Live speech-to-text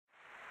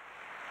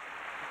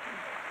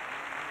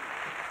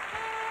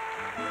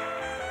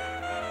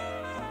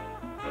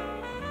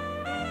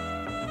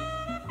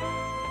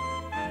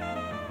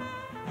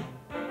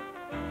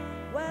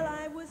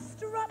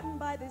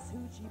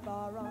dingy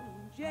bar on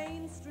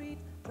Jane Street,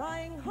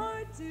 trying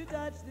hard to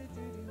dodge the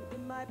doo-doo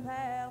in my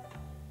path,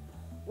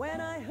 when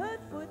I heard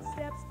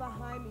footsteps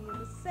behind me in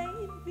the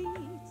same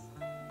beat,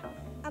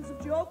 and some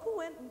joker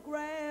went and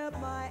grabbed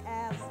my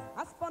ass.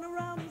 I spun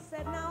around and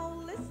said, now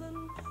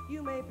listen,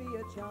 you may be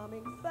a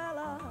charming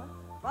fella,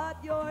 but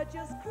you're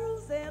just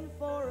cruising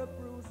for a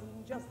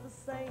bruising just the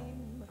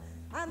same.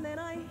 And then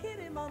I hit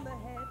him on the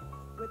head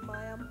with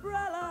my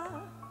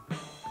umbrella,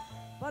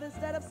 but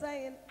instead of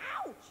saying,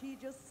 ouch, he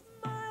just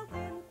smiled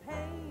in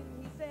pain.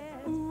 He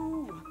said,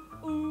 ooh,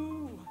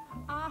 ooh,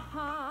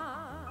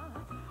 aha,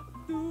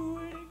 do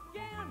it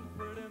again,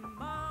 pretty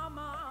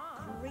mama.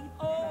 Great.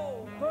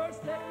 Oh,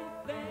 first let me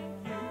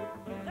thank you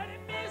for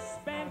letting me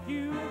spank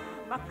you.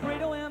 My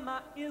credo and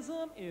my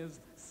ism is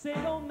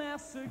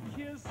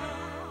sadomasochism.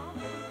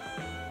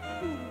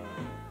 Ooh.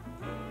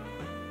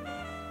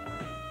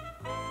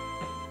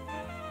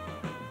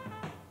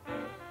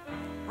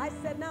 I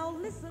said, now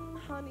listen,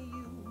 honey,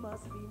 you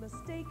must be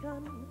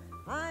mistaken.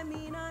 I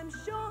mean, I'm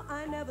sure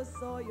I never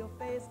saw your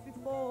face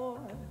before.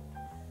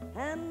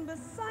 And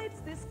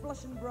besides, this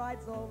blushing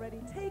bride's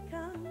already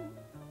taken.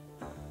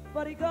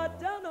 But he got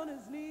down on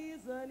his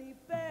knees and he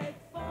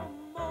begged for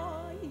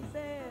more. He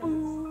said,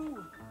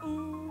 ooh,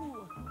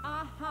 ooh,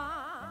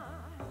 aha,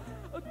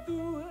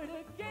 do it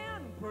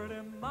again,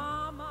 pretty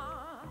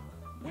mama.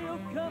 We'll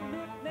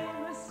commit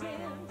nameless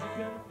sins. You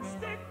can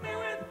stick me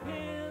with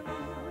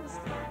pins.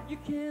 You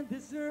can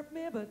desert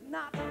me, but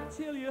not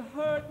till you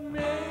hurt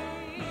me.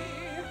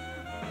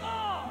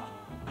 Oh,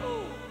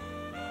 ooh,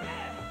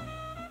 yeah,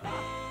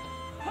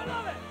 I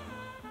love it.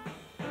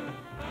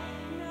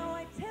 now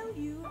I tell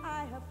you,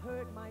 I have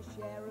heard my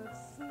share of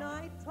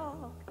snide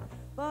talk,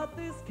 but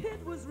this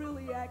kid was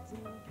really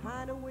acting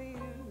kinda weird,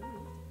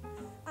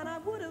 and I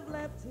would have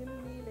left him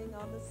kneeling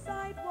on the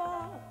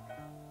sidewalk,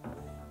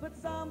 but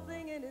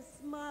something in his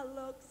smile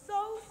looked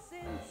so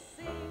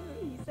sincere.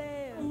 He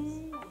says,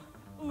 ooh,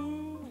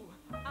 ooh,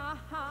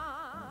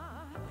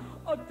 aha,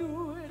 oh,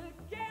 do it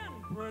again,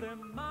 pretty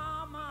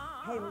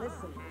mama. hey,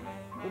 listen,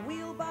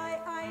 we'll buy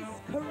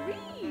ice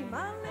cream,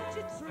 I'll let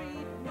you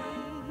treat me.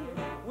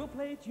 We'll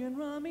play gin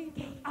rummy,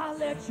 I'll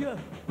let you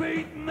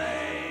beat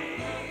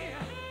me.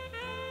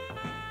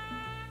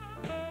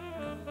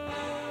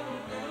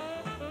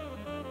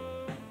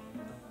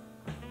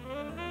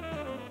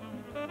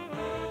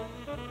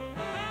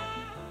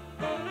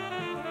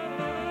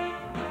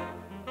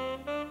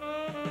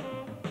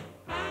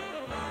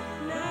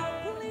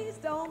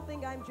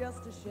 I'm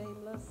just a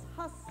shameless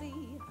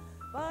hussy,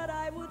 but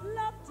I would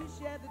love to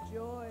share the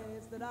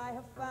joys that I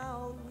have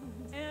found.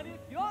 And if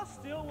you're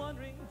still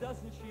wondering,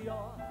 doesn't she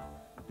or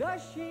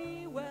does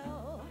she?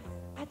 Well,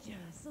 I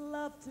just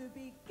love to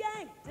be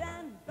ganked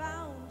and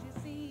bound, you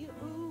see.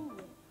 Ooh,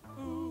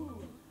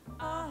 ooh,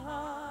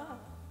 aha,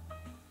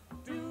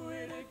 do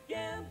it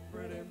again,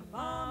 pretty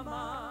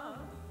mama.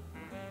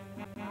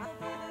 I'll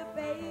be the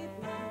baby,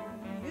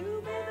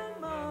 you be the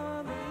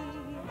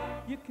mommy.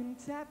 You can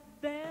tap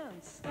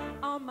dance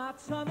on my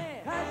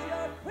tummy, 'cause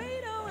your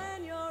credo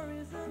and your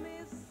ism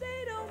is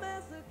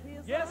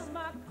sadomasochism. yes,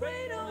 my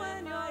credo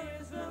and your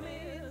ism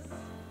is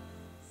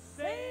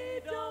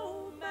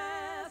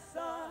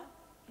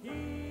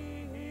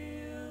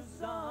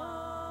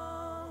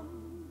sadomasochism.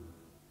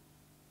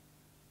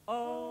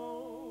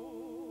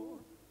 Oh,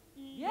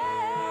 yeah.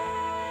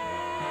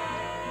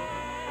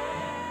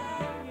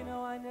 You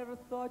know, I never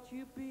thought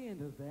you'd be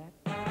into that.